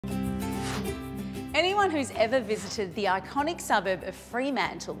Anyone who's ever visited the iconic suburb of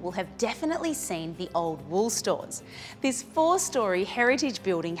Fremantle will have definitely seen the old wool stores. This 4-storey heritage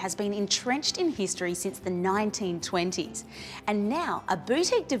building has been entrenched in history since the 1920s. And now a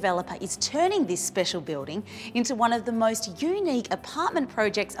boutique developer is turning this special building into one of the most unique apartment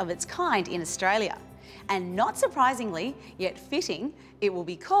projects of its kind in Australia. And not surprisingly, yet fitting, it will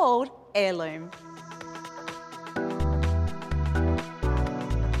be called Heirloom.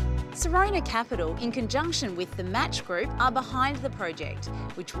 Serona Capital, in conjunction with the Match Group, are behind the project,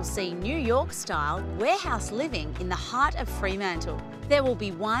 which will see New York-style warehouse living in the heart of Fremantle. There will be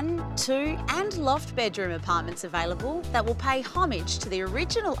 1, 2 and loft bedroom apartments available that will pay homage to the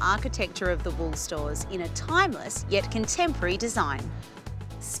original architecture of the wool stores in a timeless yet contemporary design.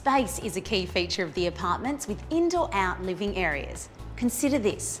 Space is a key feature of the apartments with indoor-out living areas. Consider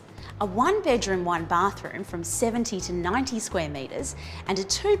this. A 1-bedroom, 1-bathroom from 70 to 90 square metres and a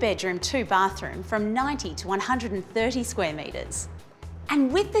 2-bedroom, 2-bathroom from 90 to 130 square metres.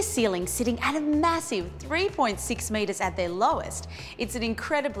 And with the ceiling sitting at a massive 3.6 metres at their lowest, it's an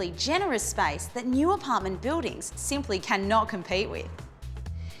incredibly generous space that new apartment buildings simply cannot compete with.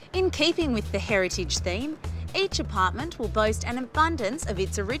 In keeping with the heritage theme, each apartment will boast an abundance of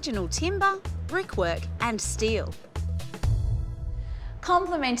its original timber, brickwork and steel.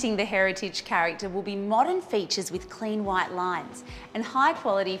 Complementing the heritage character will be modern features with clean white lines and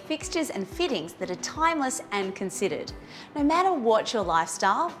high-quality fixtures and fittings that are timeless and considered. No matter what your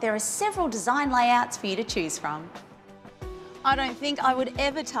lifestyle, there are several design layouts for you to choose from. I don't think I would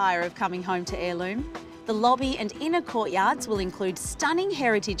ever tire of coming home to Heirloom. The lobby and inner courtyards will include stunning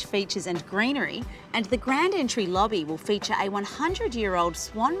heritage features and greenery, and the grand entry lobby will feature a 100-year-old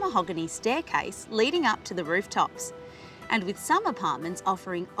swan mahogany staircase leading up to the rooftops. And with some apartments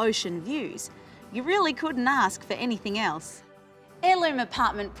offering ocean views, you really couldn't ask for anything else. Heirloom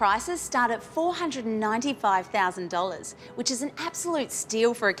apartment prices start at $495,000, which is an absolute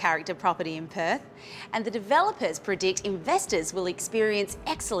steal for a character property in Perth, and the developers predict investors will experience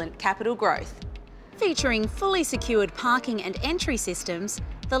excellent capital growth. Featuring fully secured parking and entry systems,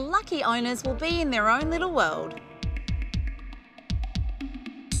 the lucky owners will be in their own little world.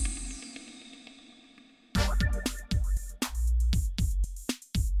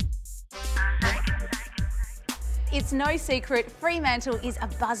 It's no secret, Fremantle is a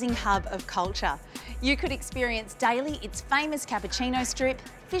buzzing hub of culture. You could experience daily its famous cappuccino strip,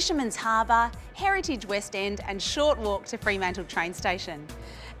 Fisherman's Harbour, Heritage West End and short walk to Fremantle train station.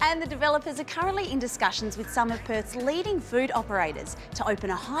 And the developers are currently in discussions with some of Perth's leading food operators to open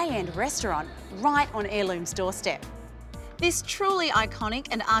a high-end restaurant right on Heirloom's doorstep. This truly iconic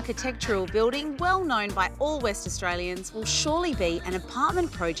and architectural building, well known by all West Australians, will surely be an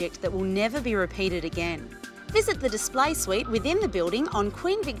apartment project that will never be repeated again. Visit the display suite within the building on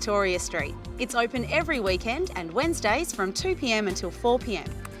Queen Victoria Street. It's open every weekend and Wednesdays from 2 p.m. until 4 p.m.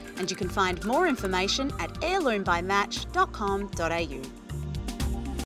 And you can find more information at heirloombymatch.com.au.